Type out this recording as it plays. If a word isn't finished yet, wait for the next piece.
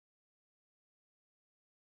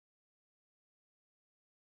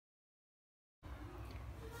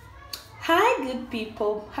Hi good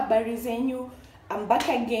people, habari zenyu. I'm back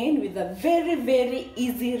again with a very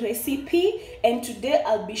easy recipe, and today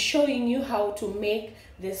I'll be showing you how to make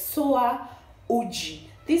the soa uji.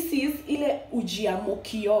 This is ile uji ya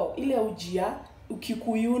mokio, ile uji ya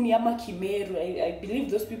ukikuyuni ama kimeru. I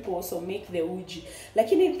believe those people also make the uji.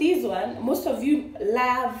 Lakini this one, most of you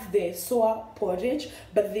love the soa porridge,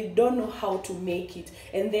 but they don't know how to make it.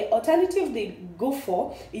 And the alternative they go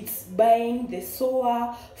for, it's buying the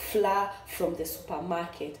soa flour from the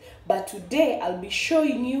supermarket. But today I'll be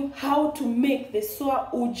showing you how to make the soa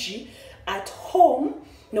uji at home.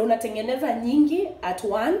 Na unatengeneza nyingi at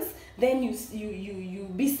once, then you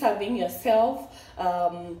be serving yourself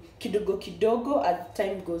kidogo kidogo as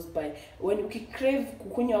time goes by. When you crave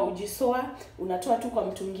kukunywa uji soa, unatoa tu kwa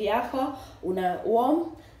mtungi yako, una warm,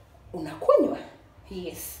 unakunywa.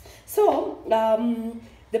 Yes. So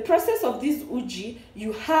the process of this uji,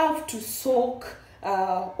 you have to soak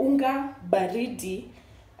unga baridi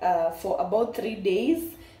for about 3 days.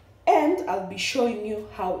 And I'll be showing you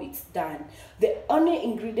how it's done. The only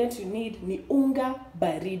ingredient you need ni unga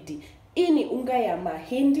baridi. Hii ni unga ya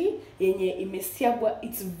mahindi yenye imesiagwa.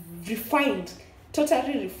 It's refined,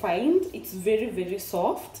 totally refined. It's very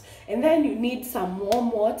soft. And then you need some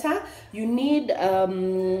warm water. You need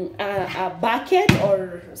a bucket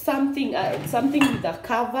or something with a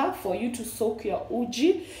cover for you to soak your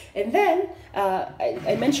uji. And then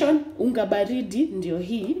I mentioned unga baridi ndio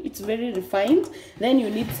hii. It's very refined. Then you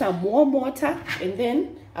need some warm water and then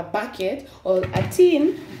a bucket or a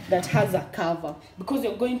tin that has a cover, because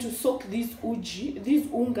you're going to soak this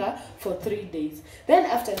unga for 3 days. Then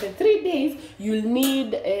after the 3 days, you'll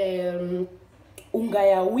need unga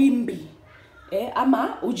ya wimbi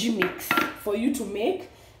ama uji mix for you to make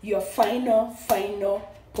your final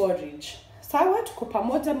porridge. Sawa, tuko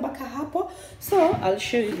pamoja mpaka hapo. So I'll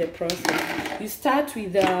show you the process. You start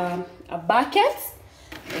with a bucket.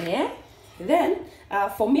 Then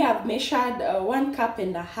for me, I've measured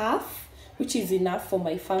 1.5 cups, which is enough for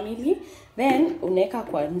my family. Then uneka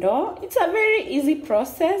kwa ndoo. It's a very easy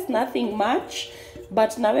process, nothing much.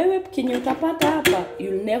 But na wewe kenye utapata hapa,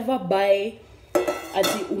 you'll never buy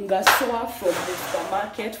ati unga soa from the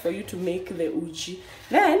supermarket for you to make the uji.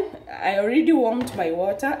 Then I already warmed my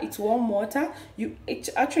water. It's warm water. You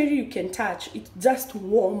can touch. It's just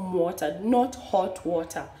warm water, not hot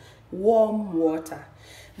water. Warm water.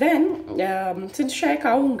 Then since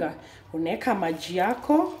unga, uneka maji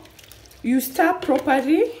yako. You stir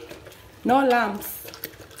properly. No lumps.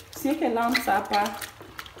 Sieke lumps hapa.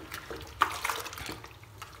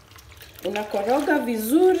 Unakoroga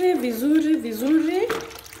vizuri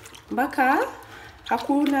mpaka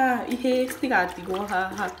hakuna ihe stigatigo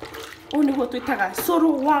ha. Uniho tuitaga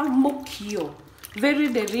soro wa mokio. Very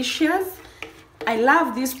delicious. I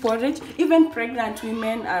love this porridge. Even pregnant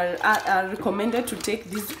women are recommended to take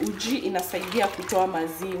this uji. Inasaidia kutoa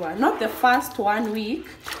maziwa. Not the first 1 week.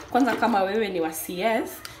 Kwanza kama wewe ni wa CS,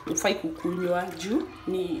 ufai kukunywa juu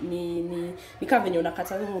ni kama venye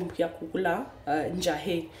unakataza mkia kukula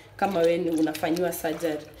njahe kama wewe unafanywa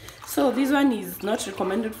surgery. So this one is not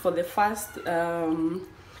recommended for the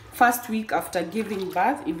first week after giving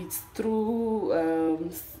birth if it's through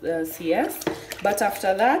CS, but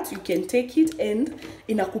after that you can take it and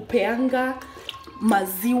inakupeanga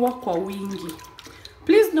maziwa kwa wingi.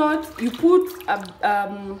 Please note, you put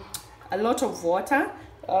a lot of water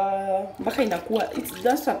mpaka inakuwa, it's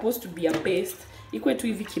just supposed to be a paste, ikwe tu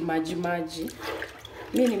hivi kimaji.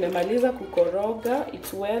 Mimi nimemaliza kukoroga.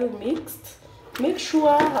 It's well mixed. Make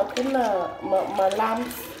sure hakuna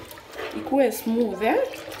lumps, ikuwe smooth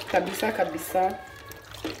kabisa.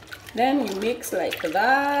 Then you mix like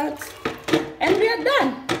that and we are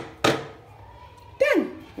done.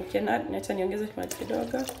 You can add, nacha niongeze maji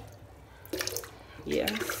kidogo.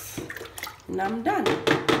 Yes, and I'm done.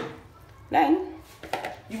 Then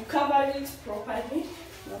you cover it properly.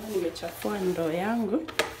 Nimechafua ndoo yangu.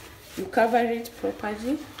 You cover it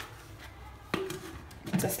properly,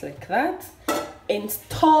 just like that, and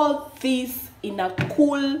store this in a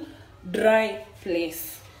cool, dry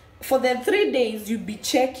place. For the 3 days, you'll be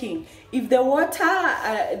checking if the water,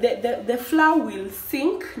 the flour will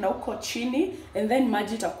sink na uko chini, and then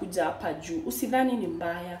maji itakuja hapa juu. Usidhani ni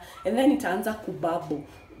mbaya, and then itaanza kububble.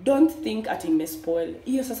 Don't think at imespoil.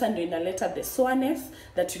 Hiyo sasa ndio inaleta the sourness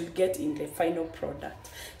that you'll get in the final product.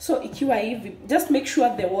 So ikiwa hivi, just make sure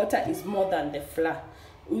the water is more than the flour.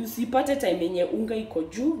 Usipate time yenye unga iko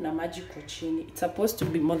juu na maji iko chini. It's supposed to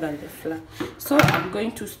be more than the flour. So I'm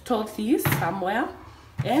going to store this somewhere,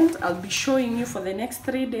 and I'll be showing you for the next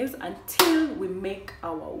 3 days until we make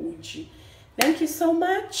our uji. Thank you so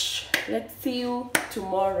much. Let's see you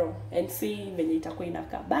tomorrow and see venye itakuwa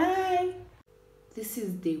inakaa. Bye. This is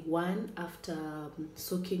day 1 after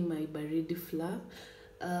soaking my baridi flour.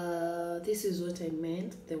 This is what I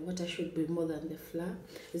meant. The water should be more than the flour.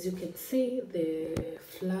 As you can see, the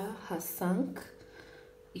flour has sunk.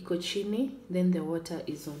 Iko chini, then the water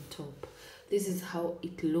is on top. This is how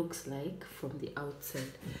it looks like from the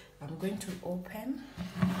outside. I'm going to open.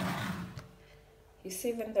 You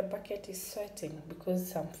see when the bucket is sweating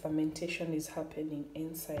because some fermentation is happening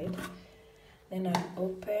inside. Then I'll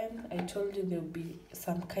open. I told you there'll be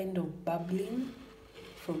some kind of bubbling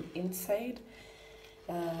from inside.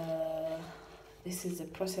 This is the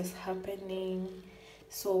process happening.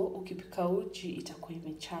 So ukipika uji itakuwa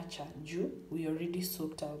imechacha juu we already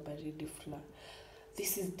soaked our baridi flour.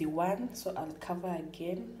 This is the 1, so I'll cover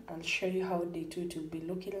again. I'll show you how day 2 it will be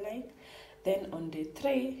looking like. Then on day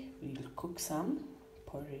 3 we'll cook some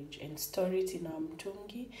porridge and store it in our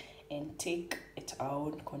mtungi and take at our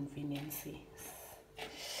own convenience.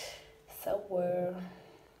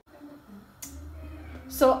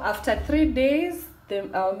 So after 3 days,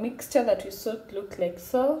 our mixture that we soaked looked like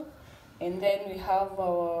so, and then we have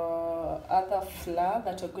our other flour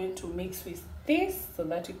that we're going to mix with this so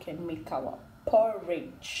that we can make our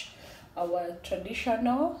porridge, our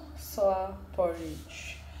traditional sour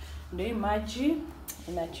porridge. Ndio maji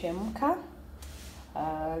inachemka.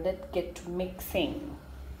 Let's get to mixing.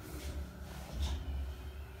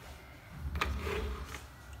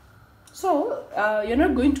 So you're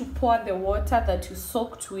not going to pour the water that you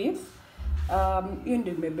soaked with. Hiyo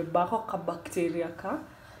ndio imebebako ka bacteria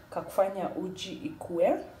ka kufanya uji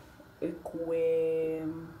ikue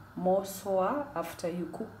more sour after you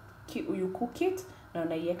cook it na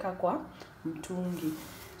unaiweka kwa mtungi.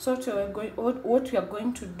 So what we are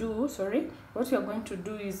going to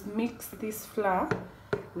do is mix this flour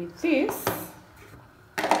with this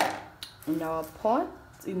in our pot,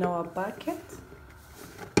 in our bucket,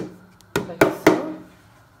 like so.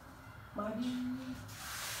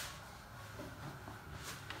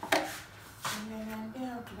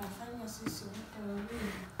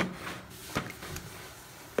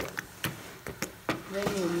 Then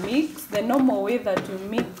you mix the normal way that you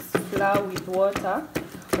mix flour with water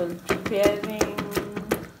while preparing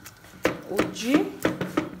uji.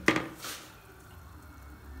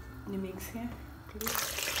 You mix here, please.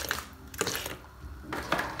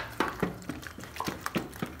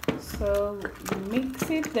 So you mix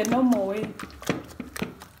it the normal way.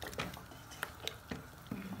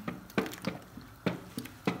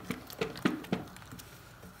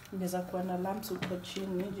 Inaweza kuwa na lumps huko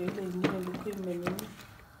chini, ndio ile ingine ilikuwa imenini.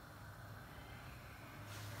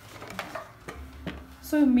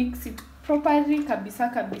 So you mix it properly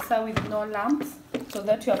kabisa with no lumps so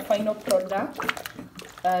that your final product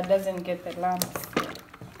doesn't get the lumps.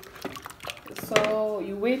 So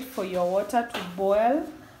you wait for your water to boil,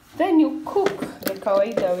 then you cook the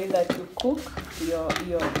kawaida way that you cook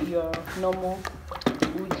your normal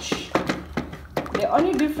uji. The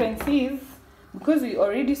only difference is because we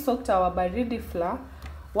already soaked our baridi flour,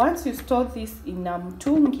 once you store this in a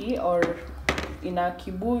mtungi or in a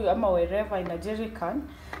kibuyu ama wherever in a jerrycan,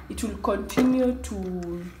 it will continue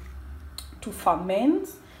to ferment.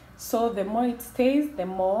 So the more it stays, the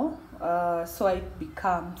more sour it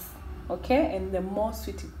becomes, okay, and the more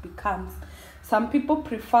sweet it becomes. Some people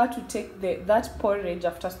prefer to take that porridge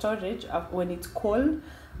after storage when it's cold.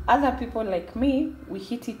 Other people like me, we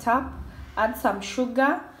heat it up, add some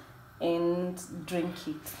sugar and drink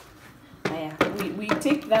it. We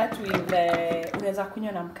take that with unaweza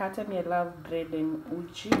kunywa na mkate. I love bread and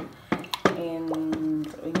uji, and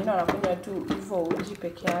wengine wanakunywa tu hivyo uji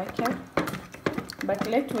peke yake. But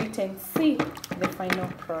let's wait and see the final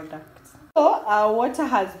product. So our water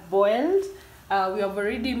has boiled. We have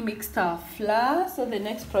already mixed our flour. So the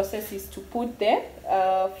next process is to put the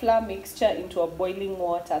flour mixture into a boiling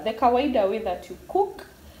water, the kawaida way that you cook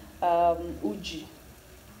uji.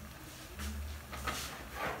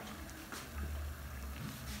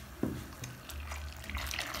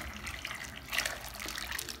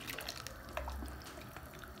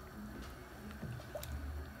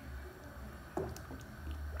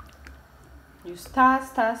 You stir.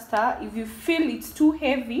 If you feel it's too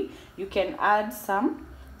heavy, you can add some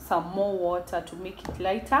more water to make it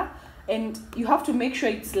lighter. And you have to make sure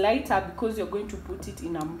it's lighter because you're going to put it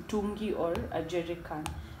in a mtungi or a jerrycan.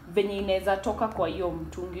 Venye inaweza toka kwa hiyo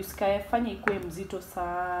mtungi, usikafanye ikuwe mzito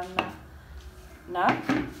sana. Na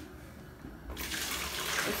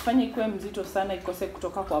usifanye ikuwe mzito sana ikose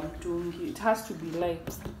kutoka kwa mtungi. It has to be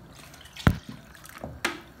light.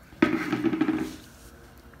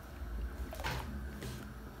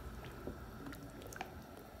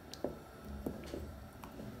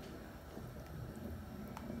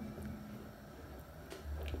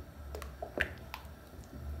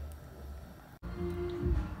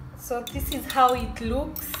 So this is how it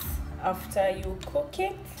looks after you cook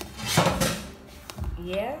it.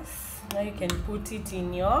 Yes, now you can put it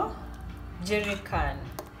in your jerry can.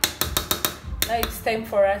 Now it's time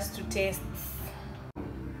for us to taste.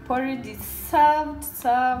 Porridge is served.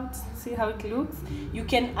 See how it looks. You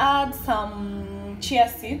can add some chia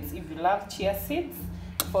seeds if you love chia seeds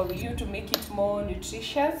for you to make it more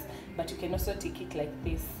nutritious, but you can also take it like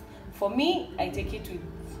this. For me, I take it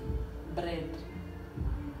with bread.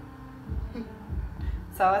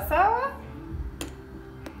 Sawa sawa.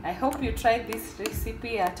 I hope you try this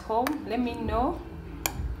recipe at home. Let me know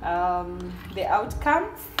the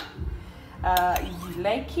outcomes. If you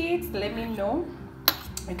like it, let me know.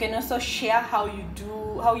 You can also share how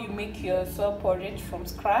you make your soy porridge from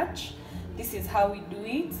scratch. This is how we do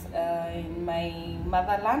it in my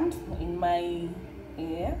motherland. In my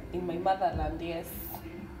motherland, yes.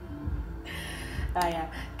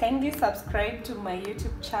 Yeah. Kindly subscribe to my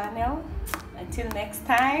YouTube channel. Until next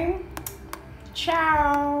time,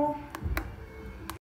 ciao.